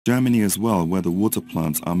Germany as well, where the water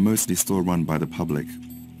plants are mostly still run by the public.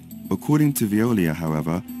 According to Veolie,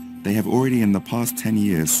 however, they have already in the past 10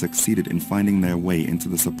 years succeeded in finding their way into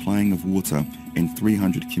the supplying of water in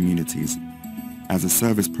 300 communities as a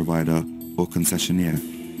service provider or concessionaire,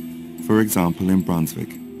 for example in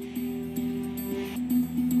Braunschweig.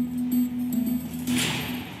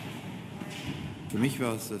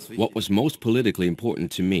 What was most politically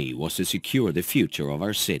important to me was to secure the future of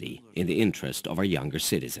our city in the interest of our younger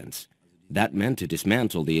citizens. That meant to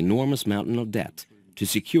dismantle the enormous mountain of debt, to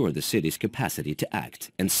secure the city's capacity to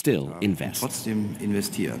act and still invest.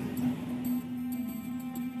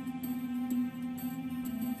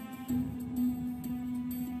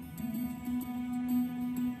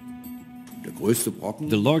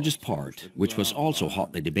 The largest part, which was also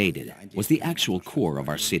hotly debated, was the actual core of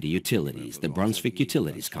our city utilities, the Braunschweig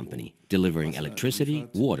Utilities Company, delivering electricity,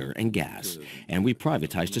 water and gas, and we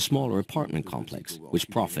privatized a smaller apartment complex, which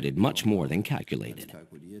profited much more than calculated.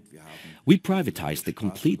 We privatized the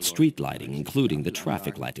complete street lighting, including the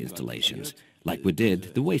traffic light installations, like we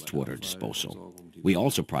did the wastewater disposal. We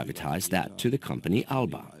also privatized that to the company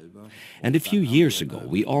Alba. And a few years ago,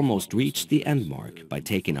 we almost reached the end mark by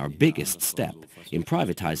taking our biggest step in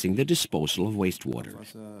privatizing the disposal of wastewater.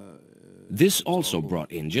 This also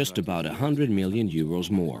brought in just about 100 million euros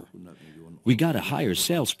more. We got a higher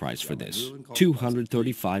sales price for this,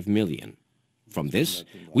 235 million. From this,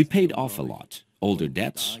 we paid off a lot, older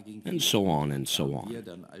debts, and so on and so on.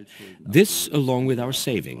 This, along with our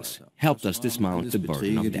savings, helped us dismount the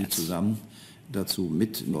burden of debts. Dazu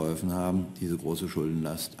mitgeholfen haben, diese große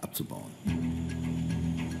Schuldenlast abzubauen.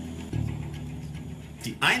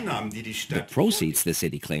 The proceeds the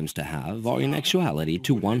city claims to have are in actuality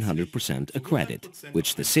to 100% a credit,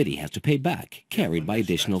 which the city has to pay back, carried by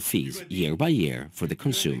additional fees year by year for the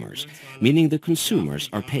consumers, meaning the consumers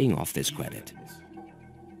are paying off this credit.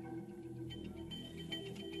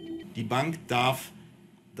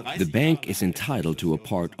 The bank is entitled to a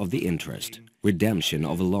part of the interest, redemption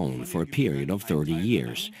of a loan for a period of 30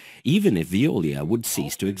 years, even if Veolie would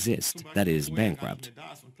cease to exist, that is, bankrupt.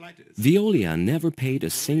 Veolie never paid a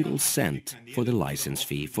single cent for the license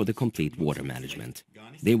fee for the complete water management.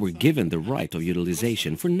 They were given the right of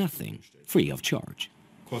utilization for nothing, free of charge.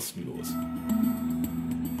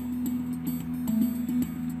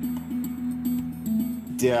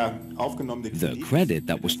 The credit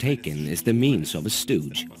that was taken is the means of a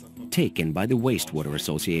stooge, taken by the Wastewater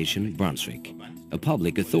Association Braunschweig, a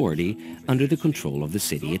public authority under the control of the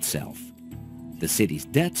city itself. The city's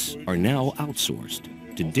debts are now outsourced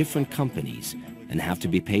to different companies and have to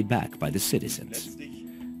be paid back by the citizens.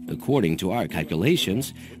 According to our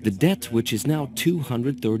calculations, the debt, which is now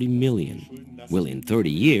 230 million, will in 30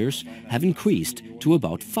 years have increased to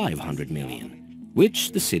about 500 million.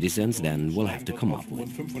 Which the citizens then will have to come up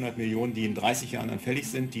with. 500 Millionen, die in 30 Jahren dann fällig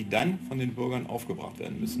sind, die dann von den Bürgern aufgebracht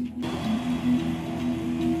werden müssen.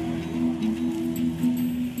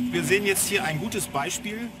 Wir sehen jetzt hier ein gutes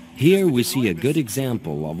Beispiel. Here we see a good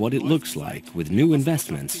example of what it looks like with new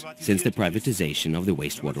investments since the privatization of the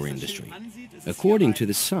wastewater industry. According to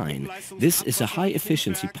the sign, this is a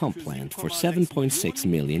high-efficiency pump plant for 7.6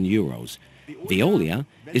 million euros. Veolie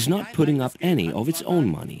is not putting up any of its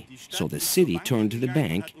own money, so the city turned to the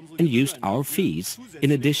bank and used our fees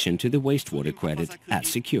in addition to the wastewater credit as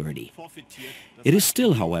security. It is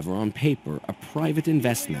still, however, on paper a private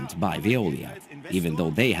investment by Veolie, even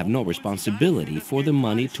though they have no responsibility for the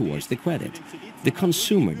money towards the credit. The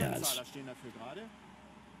consumer does.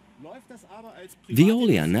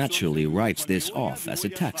 Veolie naturally writes this off as a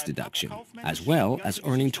tax deduction, as well as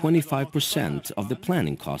earning 25% of the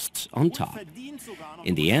planning costs on top.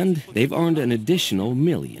 In the end, they've earned an additional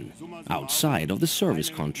million, outside of the service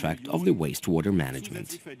contract of the wastewater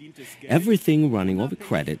management. Everything running over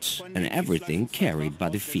credits and everything carried by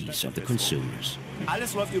the fees of the consumers.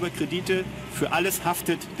 Alles läuft über Kredite, für alles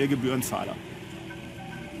haftet der Gebührenzahler.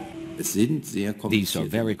 These are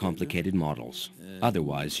very complicated models.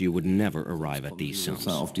 Otherwise, you would never arrive at these sums.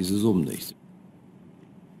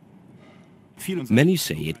 Many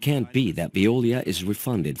say it can't be that Veolie is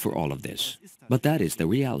refunded for all of this. But that is the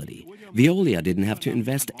reality. Veolie didn't have to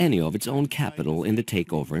invest any of its own capital in the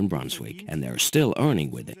takeover in Braunschweig, and they're still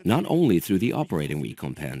earning with it, not only through the operating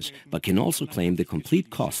recompense, but can also claim the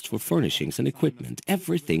complete costs for furnishings and equipment,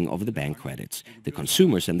 everything over the bank credits. The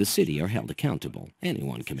consumers and the city are held accountable.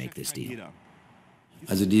 Anyone can make this deal.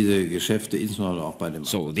 Also diese Geschäfte, insbesondere auch bei dem.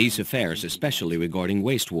 So these affairs, especially regarding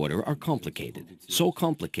wastewater, are complicated. So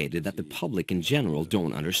complicated that the public in general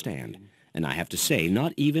don't understand. And I have to say,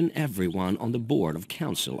 not even everyone on the board of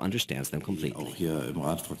council understands them completely. Auch hier im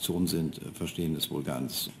Rat Fraktionen sind, verstehen es wohl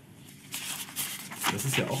ganz.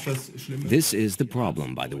 This is the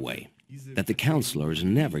problem, by the way, that the councillors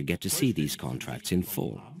never get to see these contracts in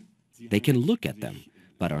full. They can look at them,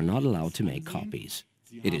 but are not allowed to make copies.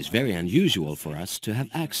 It is very unusual for us to have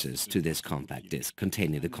access to this compact disc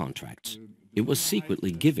containing the contracts. It was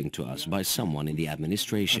secretly given to us by someone in the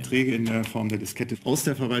administration. Verträge in der Form der Diskette aus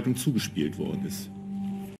der Verwaltung zugespielt worden ist.